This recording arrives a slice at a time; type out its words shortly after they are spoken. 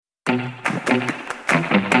Blessed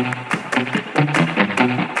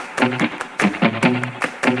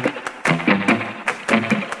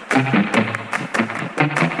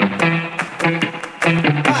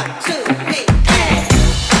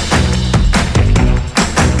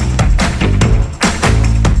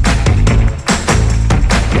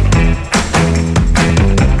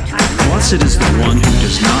is the one who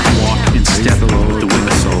does not walk in step with the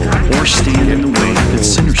wicked, or stand in the way that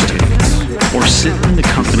sinners take, or sit in the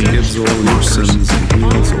company of mockers,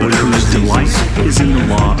 but whose delight is in the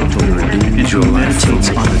law of the Lord, and who meditates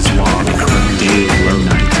on his law day and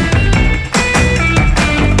night.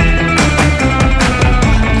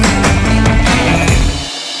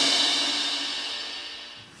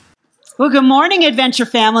 Well, good morning, Adventure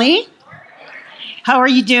family. How are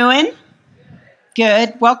you doing?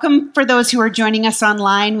 Good. Welcome for those who are joining us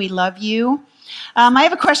online. We love you. I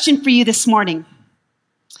have a question for you this morning.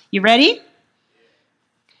 You ready?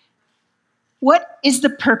 What is the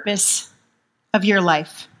purpose of your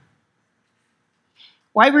life?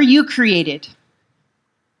 Why were you created?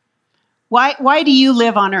 Why do you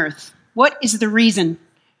live on earth? What is the reason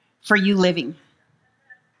for you living?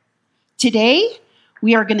 Today,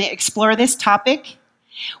 we are going to explore this topic.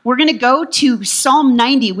 We're going to go to Psalm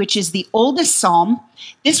 90, which is the oldest psalm.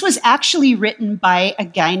 This was actually written by a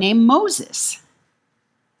guy named Moses.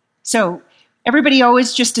 So everybody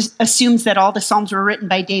always just assumes that all the psalms were written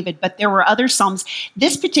by David, but there were other psalms.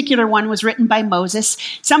 This particular one was written by Moses.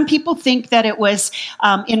 Some people think that it was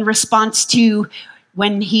in response to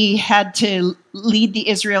when he had to lead the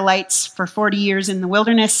Israelites for 40 years in the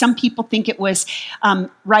wilderness. Some people think it was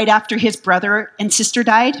right after his brother and sister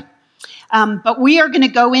died. But we are going to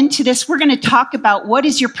go into this. We're going to talk about what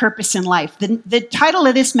is your purpose in life. The title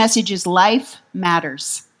of this message is Life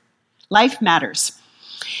Matters. Life Matters.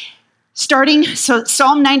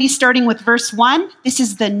 Psalm 90, starting with verse 1. This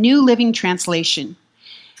is the New Living Translation.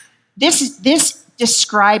 This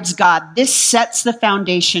describes God. This sets the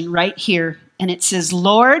foundation right here. And it says,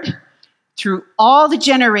 Lord, through all the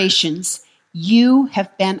generations, you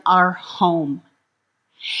have been our home.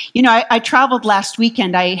 You know, I traveled last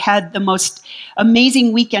weekend. I had the most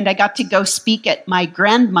amazing weekend. I got to go speak at my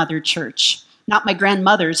grandmother church. Not my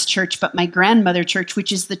grandmother's church, but my grandmother church,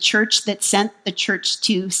 which is the church that sent the church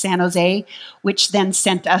to San Jose, which then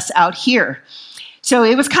sent us out here. So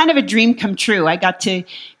it was kind of a dream come true. I got to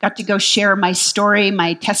go share my story,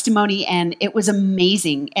 my testimony, and it was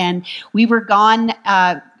amazing. And we were gone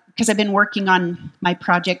because I've been working on my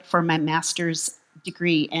project for my master's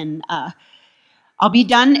degree, and I'll be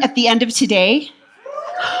done at the end of today.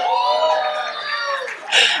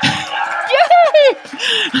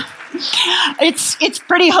 Yay! It's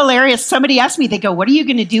pretty hilarious. Somebody asked me, they go, what are you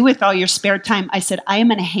going to do with all your spare time? I said, I am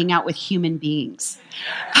going to hang out with human beings.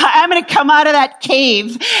 I'm going to come out of that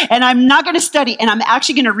cave, and I'm not going to study, and I'm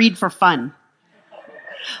actually going to read for fun.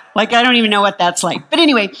 Like, I don't even know what that's like. But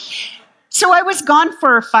anyway, so I was gone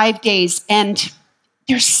for 5 days, and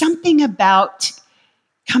there's something about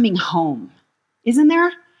coming home. Isn't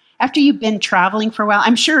there? After you've been traveling for a while.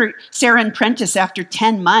 I'm sure Sarah and Prentice, after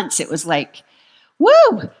 10 months, it was like,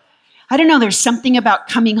 woo! I don't know, there's something about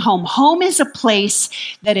coming home. Home is a place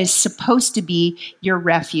that is supposed to be your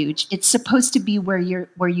refuge. It's supposed to be where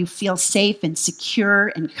you feel safe and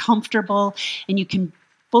secure and comfortable, and you can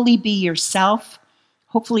fully be yourself.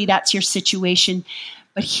 Hopefully that's your situation.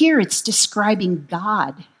 But here it's describing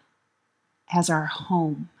God as our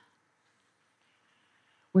home,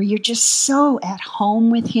 where you're just so at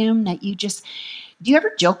home with him that do you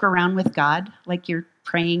ever joke around with God? Like you're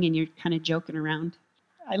praying and you're kind of joking around?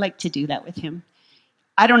 I like to do that with him.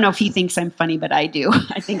 I don't know if he thinks I'm funny, but I do.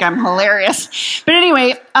 I think I'm hilarious. But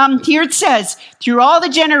anyway, here it says, through all the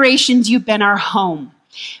generations, you've been our home.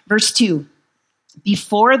 Verse 2,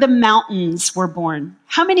 before the mountains were born.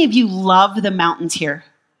 How many of you love the mountains here?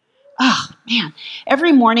 Oh, man.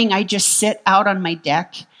 Every morning I just sit out on my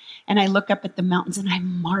deck and I look up at the mountains and I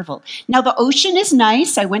marvel. Now, the ocean is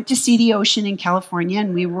nice. I went to see the ocean in California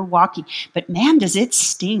and we were walking. But man, does it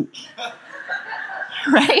stink.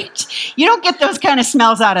 Right? You don't get those kind of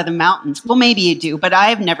smells out of the mountains. Well, maybe you do, but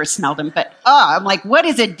I've never smelled them. But I'm like, what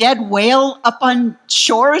is a dead whale up on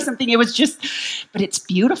shore or something? It was just, but it's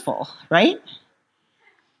beautiful, right?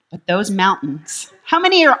 But those mountains, how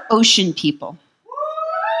many are ocean people?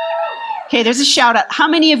 Okay, there's a shout out. How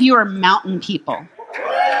many of you are mountain people?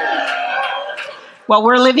 Well,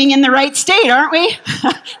 we're living in the right state, aren't we?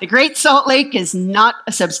 The Great Salt Lake is not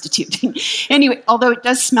a substitute. Anyway, although it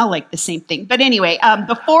does smell like the same thing. But anyway,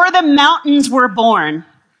 before the mountains were born,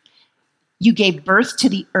 you gave birth to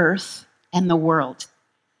the earth and the world.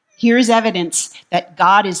 Here is evidence that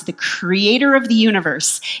God is the creator of the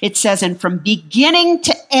universe. It says, and from beginning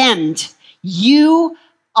to end, you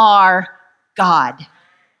are God.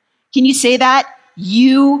 Can you say that?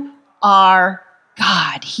 You are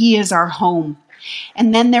God. He is our home.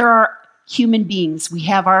 And then there are human beings. We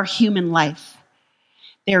have our human life.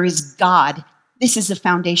 There is God. This is the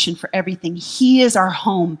foundation for everything. He is our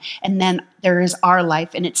home. And then there is our life.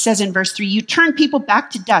 And it says in verse 3, you turn people back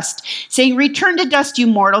to dust, saying, return to dust, you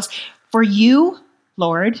mortals. For you,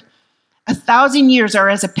 Lord, 1,000 years are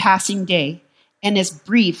as a passing day, and as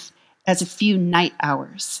brief as a few night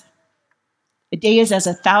hours. A day is as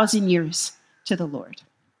 1,000 years to the Lord.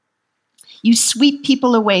 You sweep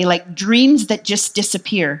people away like dreams that just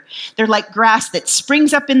disappear. They're like grass that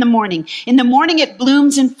springs up in the morning. In the morning it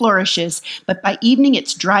blooms and flourishes, but by evening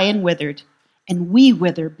it's dry and withered. And we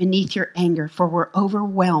wither beneath your anger, for we're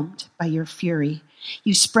overwhelmed by your fury.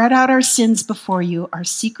 You spread out our sins before you, our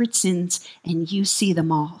secret sins, and you see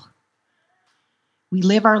them all. We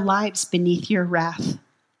live our lives beneath your wrath,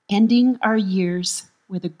 ending our years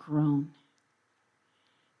with a groan.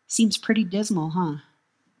 Seems pretty dismal, huh?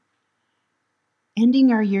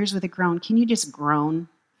 Ending our years with a groan. Can you just groan?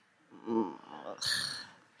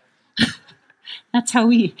 That's how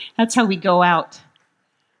we go out.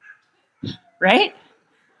 Right?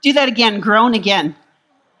 Do that again. Groan again.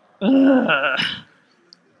 Ugh.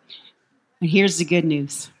 And here's the good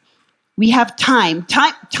news. We have time.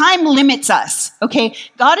 Time limits us, okay?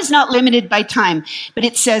 God is not limited by time, but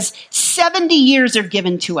it says 70 years are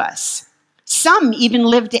given to us. Some even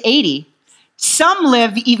live to 80. Some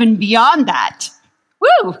live even beyond that.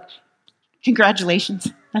 Woo! Congratulations.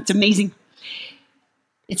 That's amazing.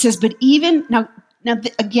 It says, but even the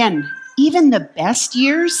best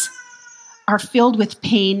years are filled with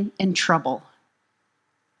pain and trouble.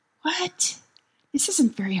 What? This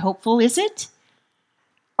isn't very hopeful, is it?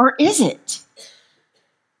 Or is it?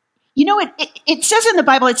 You know, it says in the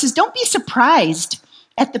Bible, it says, don't be surprised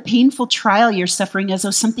at the painful trial you're suffering as though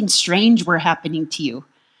something strange were happening to you.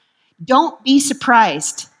 Don't be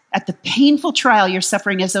surprised at the painful trial you're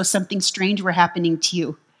suffering as though something strange were happening to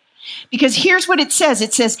you. Because here's what it says.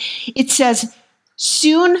 It says,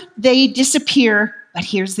 soon they disappear, but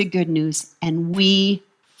here's the good news, and we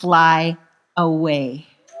fly away.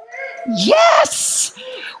 Yes!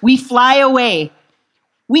 We fly away.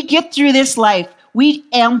 We get through this life. We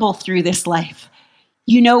amble through this life.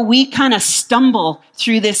 You know, we kind of stumble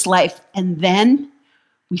through this life, and then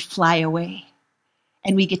we fly away.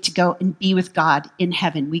 And we get to go and be with God in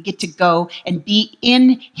heaven. We get to go and be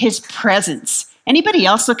in his presence. Anybody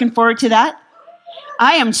else looking forward to that?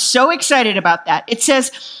 I am so excited about that. It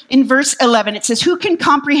says in verse 11, it says, who can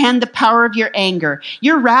comprehend the power of your anger?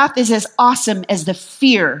 Your wrath is as awesome as the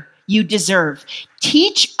fear you deserve.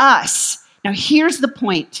 Teach us. Now here's the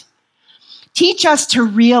point. Teach us to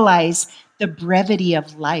realize the brevity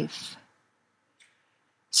of life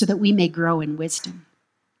so that we may grow in wisdom.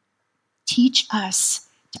 Teach us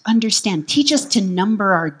to understand. Teach us to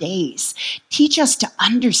number our days. Teach us to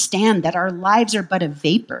understand that our lives are but a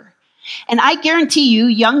vapor. And I guarantee you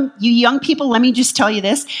young people, let me just tell you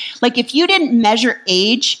this. Like if you didn't measure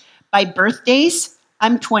age by birthdays,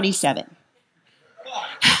 I'm 27.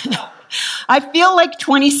 I feel like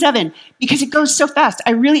 27 because it goes so fast.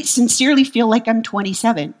 I really sincerely feel like I'm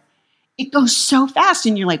 27. It goes so fast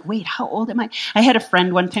and you're like, wait, how old am I? I had a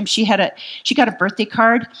friend one time, she got a birthday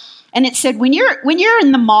card and it said, when you're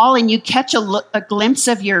in the mall and you catch a glimpse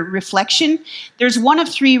of your reflection, there's one of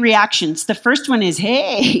three reactions. The first one is,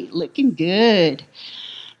 hey, looking good.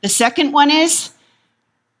 The second one is,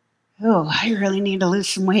 oh, I really need to lose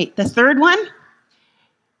some weight. The third one,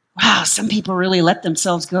 wow, some people really let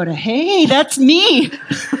themselves go to, hey, that's me.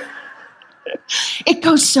 It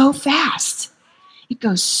goes so fast. It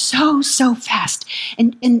goes so fast.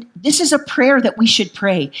 And this is a prayer that we should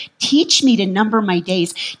pray. Teach me to number my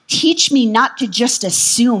days. Teach me not to just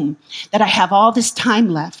assume that I have all this time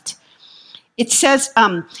left. It says,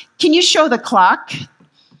 can you show the clock?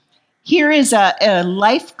 Here is a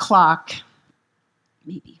life clock.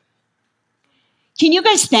 Maybe. Can you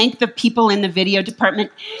guys thank the people in the video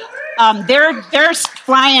department? They're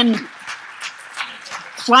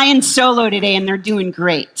flying solo today and they're doing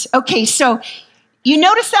great. Okay, so you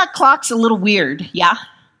notice that clock's a little weird, yeah?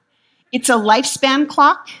 It's a lifespan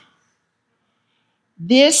clock.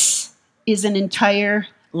 This is an entire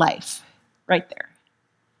life right there.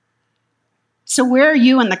 So where are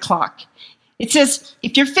you on the clock? It says,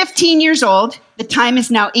 if you're 15 years old, the time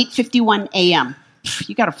is now 8:51 a.m.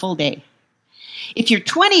 You got a full day. If you're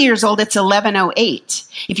 20 years old, it's 11:08.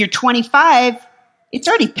 If you're 25, it's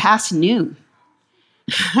already past noon.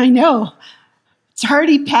 I know. It's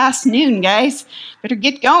already past noon, guys. Better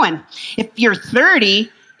get going. If you're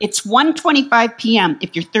 30, it's 1:25 p.m.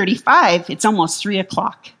 If you're 35, it's almost 3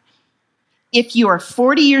 o'clock. If you are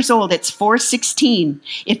 40 years old, it's 4:16.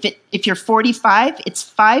 If you're 45, it's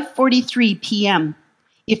 5:43 p.m.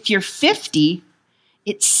 If you're 50,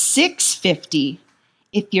 it's 6:50.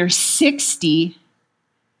 If you're 60,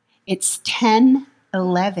 it's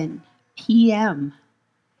 10:11 p.m.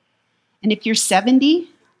 And if you're 70,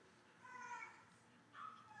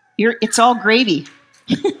 it's all gravy.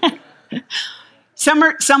 Some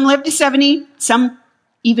live to 70, some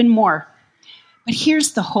even more. But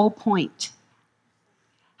here's the whole point.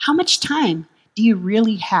 How much time do you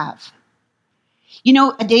really have? You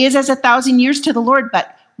know, a day is as 1,000 years to the Lord,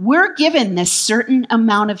 but we're given this certain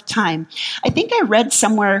amount of time. I think I read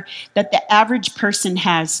somewhere that the average person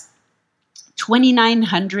has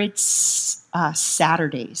 2,900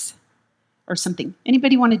 Saturdays or something.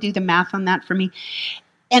 Anybody want to do the math on that for me?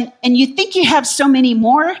 And you think you have so many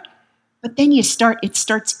more, but then it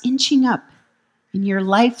starts inching up, and your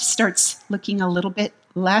life starts looking a little bit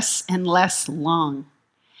less and less long.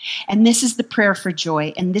 And this is the prayer for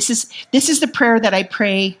joy, and this is the prayer that I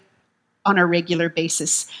pray on a regular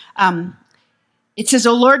basis. It says,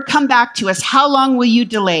 "O Lord, come back to us. How long will you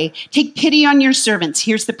delay? Take pity on your servants."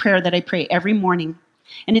 Here's the prayer that I pray every morning.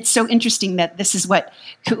 And it's so interesting that this is what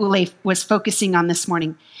Ku'ule was focusing on this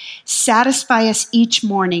morning. Satisfy us each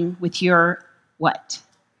morning with your what?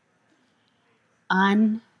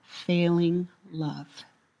 Unfailing love.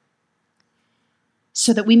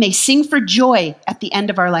 So that we may sing for joy at the end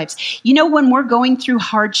of our lives. You know, when we're going through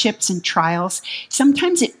hardships and trials,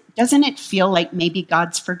 sometimes doesn't it feel like maybe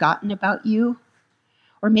God's forgotten about you?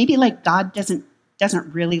 Or maybe like God doesn't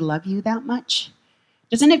really love you that much?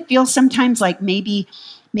 Doesn't it feel sometimes like maybe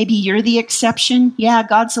you're the exception? Yeah,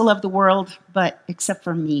 God so loved the world, but except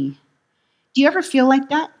for me. Do you ever feel like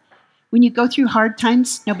that? When you go through hard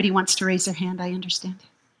times, nobody wants to raise their hand, I understand.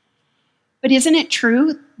 But isn't it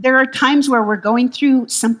true? There are times where we're going through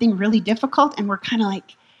something really difficult and we're kind of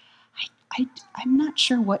like, I'm not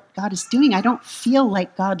sure what God is doing. I don't feel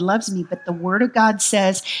like God loves me, but the Word of God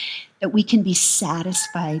says that we can be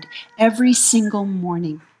satisfied every single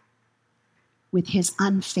morning with His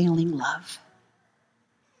unfailing love.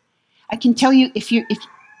 I can tell you, if you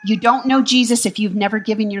don't know Jesus, if you've never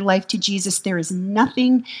given your life to Jesus, there is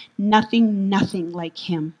nothing like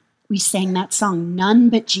Him. We sang that song, None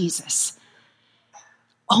But Jesus.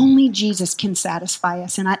 Only Jesus can satisfy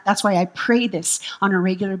us. And that's why I pray this on a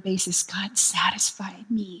regular basis. God, satisfy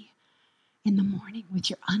me in the morning with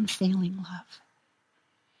your unfailing love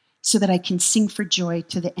so that I can sing for joy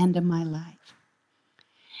to the end of my life.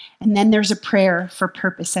 And then there's a prayer for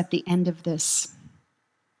purpose at the end of this.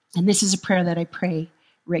 And this is a prayer that I pray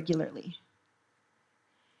regularly.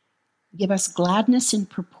 Give us gladness in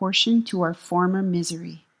proportion to our former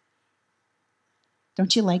misery.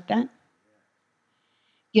 Don't you like that?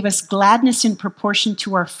 Give us gladness in proportion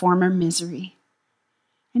to our former misery.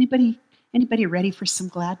 Anybody ready for some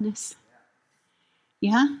gladness?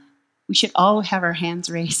 Yeah? We should all have our hands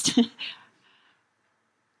raised.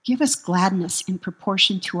 Give us gladness in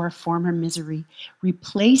proportion to our former misery.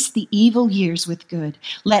 Replace the evil years with good.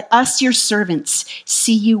 Let us, your servants,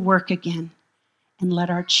 see you work again. And let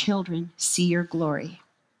our children see your glory.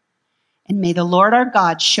 And may the Lord our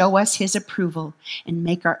God show us his approval and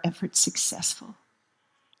make our efforts successful.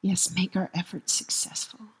 Yes, make our efforts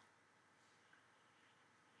successful.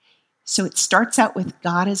 So it starts out with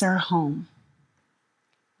God as our home.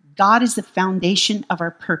 God is the foundation of our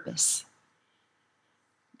purpose.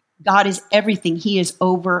 God is everything. He is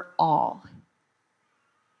over all.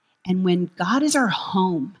 And when God is our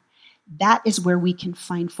home, that is where we can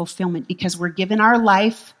find fulfillment because we're given our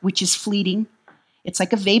life, which is fleeting. It's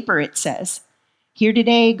like a vapor, it says. Here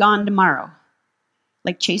today, gone tomorrow.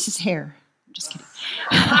 Like Chase's hair. I'm just kidding.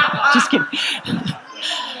 Just kidding.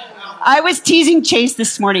 I was teasing Chase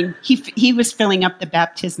this morning. He was filling up the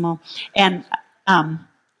baptismal. And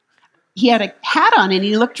he had a hat on and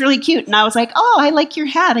he looked really cute. And I was like, oh, I like your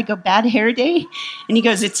hat. I go, bad hair day? And he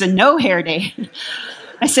goes, it's a no hair day.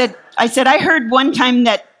 I said, I heard one time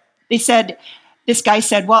that this guy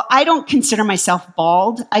said, well, I don't consider myself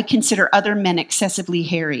bald. I consider other men excessively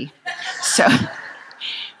hairy. So,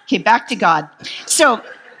 okay, back to God. So,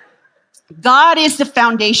 God is the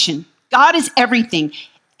foundation. God is everything,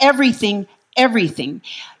 everything, everything.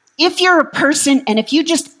 If you're a person and if you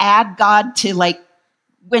just add God to like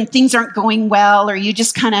when things aren't going well or you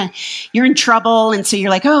just you're in trouble and so you're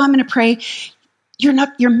like, oh, I'm going to pray.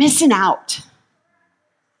 You're missing out.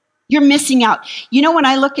 You're missing out. You know, when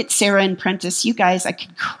I look at Sarah and Prentice, you guys, I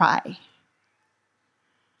could cry.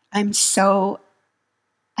 I'm so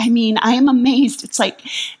I mean, I am amazed. It's like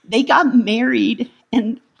they got married,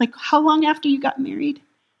 and like, how long after you got married?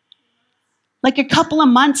 Like a couple of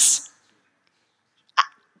months.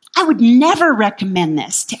 I would never recommend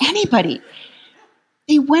this to anybody.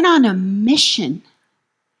 They went on a mission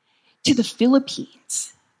to the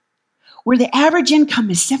Philippines, where the average income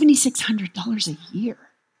is $7,600 a year.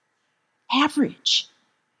 Average.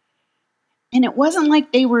 And it wasn't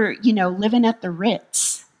like they were, living at the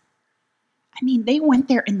Ritz. I mean, they went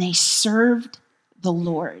there and they served the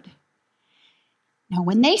Lord. Now,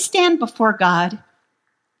 when they stand before God,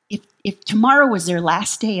 if tomorrow was their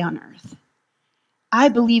last day on earth, I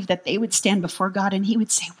believe that they would stand before God and he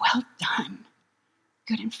would say, well done,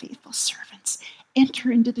 good and faithful servants.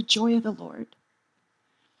 Enter into the joy of the Lord.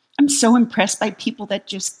 I'm so impressed by people that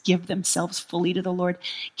just give themselves fully to the Lord.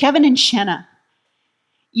 Kevin and Shenna,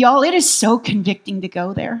 y'all, it is so convicting to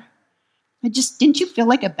go there. Didn't you feel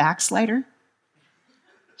like a backslider?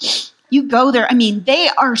 You go there. I mean, they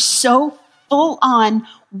are so full on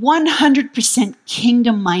 100%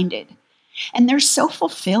 kingdom minded, and they're so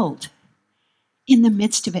fulfilled in the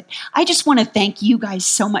midst of it. I just want to thank you guys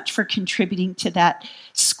so much for contributing to that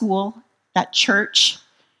school, that church.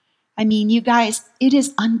 I mean, you guys, it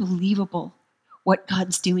is unbelievable what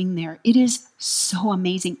God's doing there. It is so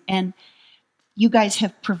amazing. And you guys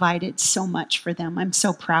have provided so much for them. I'm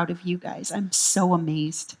so proud of you guys. I'm so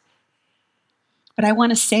amazed. But I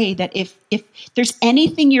want to say that if there's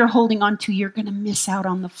anything you're holding on to, you're going to miss out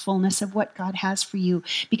on the fullness of what God has for you.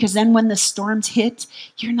 Because then when the storms hit,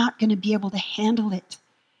 you're not going to be able to handle it.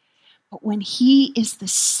 But when he is the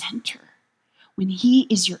center, when he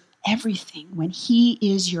is your everything, when he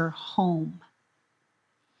is your home,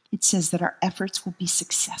 it says that our efforts will be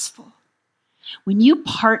successful. When you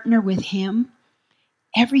partner with him,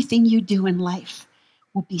 everything you do in life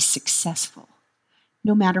will be successful,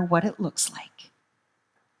 no matter what it looks like,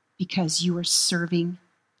 because you are serving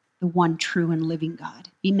the one true and living God.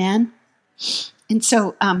 Amen? And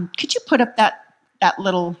so could you put up that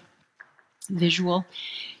little visual?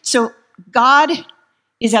 So God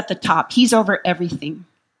is at the top. He's over everything.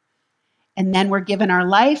 And then we're given our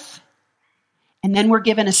life, and then we're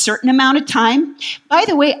given a certain amount of time. By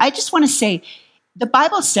the way, I just want to say, the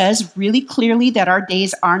Bible says really clearly that our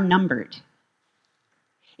days are numbered.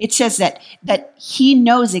 It says that he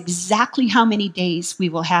knows exactly how many days we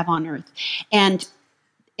will have on earth. And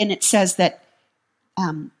it says that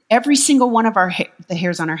every single one of the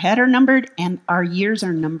hairs on our head are numbered, and our years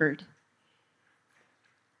are numbered.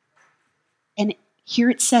 And here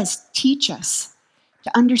it says, teach us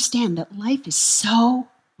to understand that life is so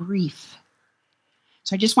brief.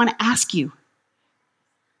 So I just want to ask you,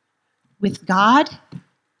 with God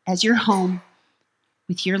as your home,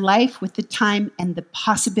 with your life, with the time, and the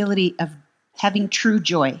possibility of having true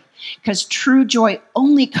joy, because true joy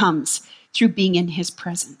only comes through being in his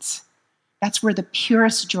presence. That's where the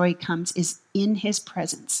purest joy comes, is in his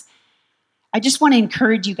presence. I just want to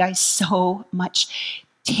encourage you guys so much.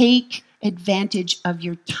 Take advantage of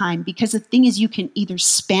your time, because the thing is, you can either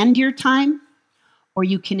spend your time or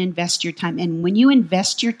you can invest your time. And when you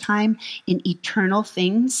invest your time in eternal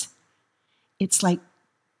things, it's like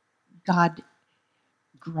God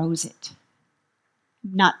grows it.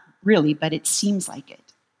 Not really, but it seems like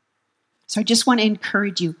it. So I just want to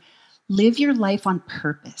encourage you, live your life on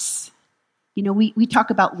purpose. We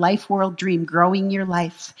talk about life, world, dream, growing your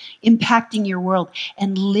life, impacting your world,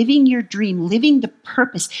 and living your dream, living the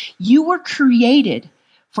purpose. You were created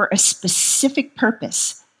for a specific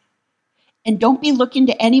purpose. And don't be looking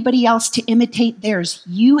to anybody else to imitate theirs.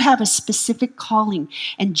 You have a specific calling.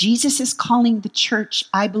 And Jesus is calling the church,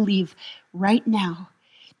 I believe, right now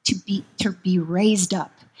to be raised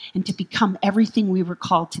up and to become everything we were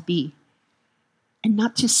called to be. And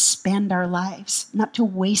not to spend our lives, not to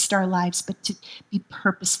waste our lives, but to be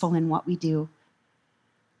purposeful in what we do.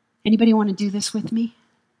 Anybody want to do this with me?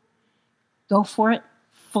 Go for it,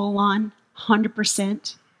 full on,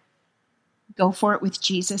 100%. Go for it with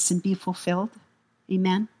Jesus and be fulfilled.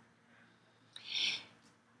 Amen.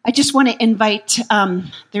 I just want to invite,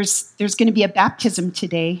 there's going to be a baptism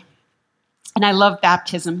today. And I love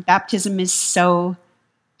baptism. Baptism is so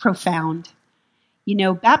profound.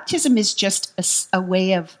 Baptism is just a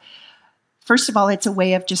way of, first of all, it's a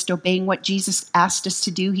way of just obeying what Jesus asked us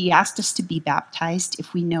to do. He asked us to be baptized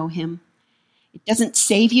if we know him. It doesn't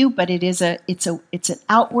save you, but it's an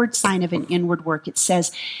outward sign of an inward work. It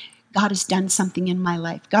says, God has done something in my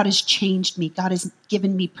life. God has changed me. God has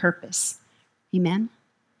given me purpose. Amen?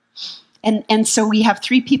 And so we have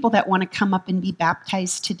 3 people that want to come up and be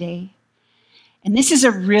baptized today. And this is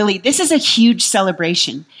a huge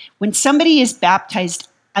celebration. When somebody is baptized,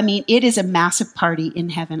 I mean, it is a massive party in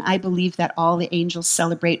heaven. I believe that all the angels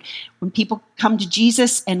celebrate when people come to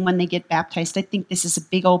Jesus and when they get baptized. I think this is a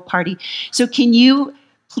big old party. So can you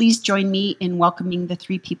please join me in welcoming the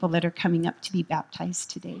 3 people that are coming up to be baptized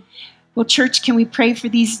today? Well, church, can we pray for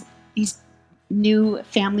these new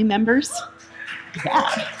family members?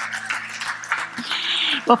 Yeah.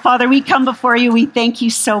 Well, Father, we come before you. We thank you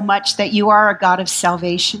so much that you are a God of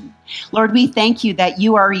salvation. Lord, we thank you that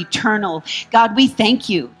you are eternal. God, we thank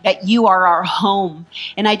you that you are our home.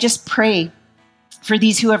 And I just pray for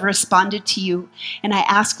these who have responded to you. And I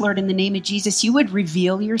ask, Lord, in the name of Jesus, you would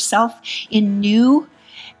reveal yourself in new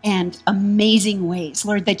and amazing ways.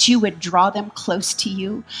 Lord, that you would draw them close to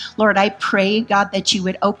you. Lord, I pray, God, that you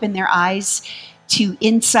would open their eyes to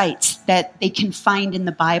insights that they can find in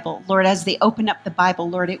the Bible. Lord, as they open up the Bible,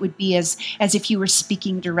 Lord, it would be as if you were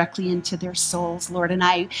speaking directly into their souls, Lord. And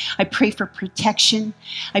I pray for protection.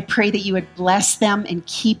 I pray that you would bless them and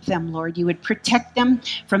keep them, Lord. You would protect them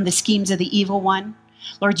from the schemes of the evil one.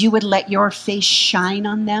 Lord, you would let your face shine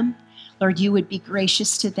on them. Lord, you would be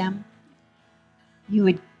gracious to them. You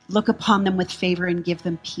would look upon them with favor and give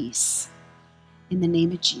them peace. In the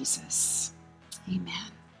name of Jesus, amen.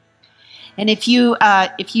 And if you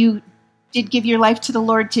did give your life to the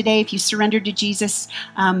Lord today, if you surrendered to Jesus,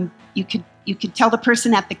 you could tell the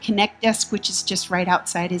person at the Connect desk, which is just right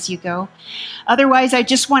outside as you go. Otherwise, I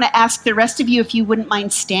just want to ask the rest of you if you wouldn't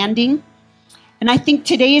mind standing. And I think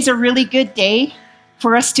today is a really good day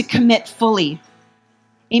for us to commit fully.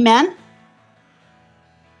 Amen?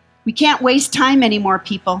 We can't waste time anymore,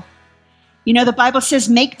 people. You know, the Bible says,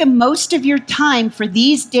 make the most of your time, for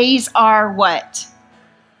these days are what?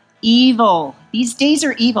 Evil. These days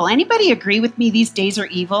are evil. Anybody agree with me? These days are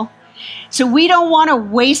evil. So we don't want to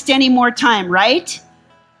waste any more time, right?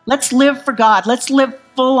 Let's live for God. Let's live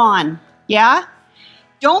full on. Yeah?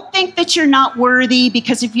 Don't think that you're not worthy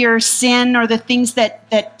because of your sin or the things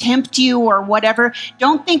that tempt you or whatever.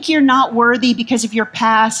 Don't think you're not worthy because of your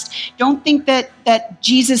past. Don't think that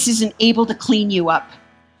Jesus isn't able to clean you up.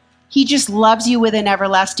 He just loves you with an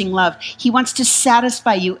everlasting love. He wants to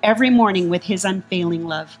satisfy you every morning with his unfailing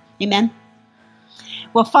love. Amen?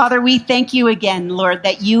 Well, Father, we thank you again, Lord,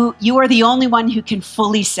 that you are the only one who can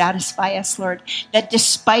fully satisfy us, Lord, that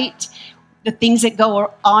despite the things that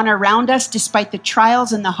go on around us, despite the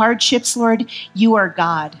trials and the hardships, Lord, you are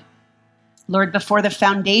God. Lord, before the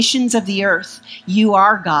foundations of the earth, you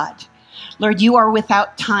are God. Lord, you are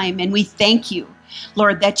without time, and we thank you,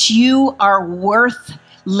 Lord, that you are worth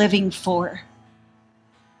living for.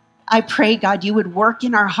 I pray, God, you would work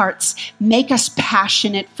in our hearts, make us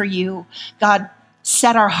passionate for you. God,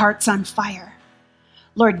 set our hearts on fire.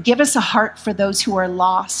 Lord, give us a heart for those who are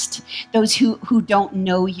lost, those who don't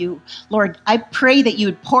know you. Lord, I pray that you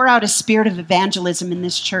would pour out a spirit of evangelism in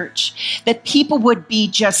this church, that people would be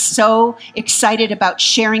just so excited about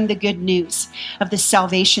sharing the good news of the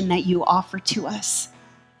salvation that you offer to us.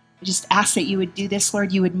 I just ask that you would do this,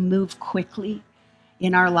 Lord. You would move quickly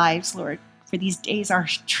in our lives, Lord, for these days are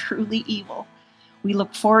truly evil. We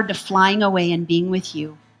look forward to flying away and being with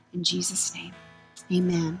you. In Jesus' name,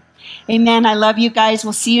 amen. Amen. I love you guys.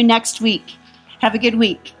 We'll see you next week. Have a good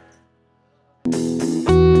week.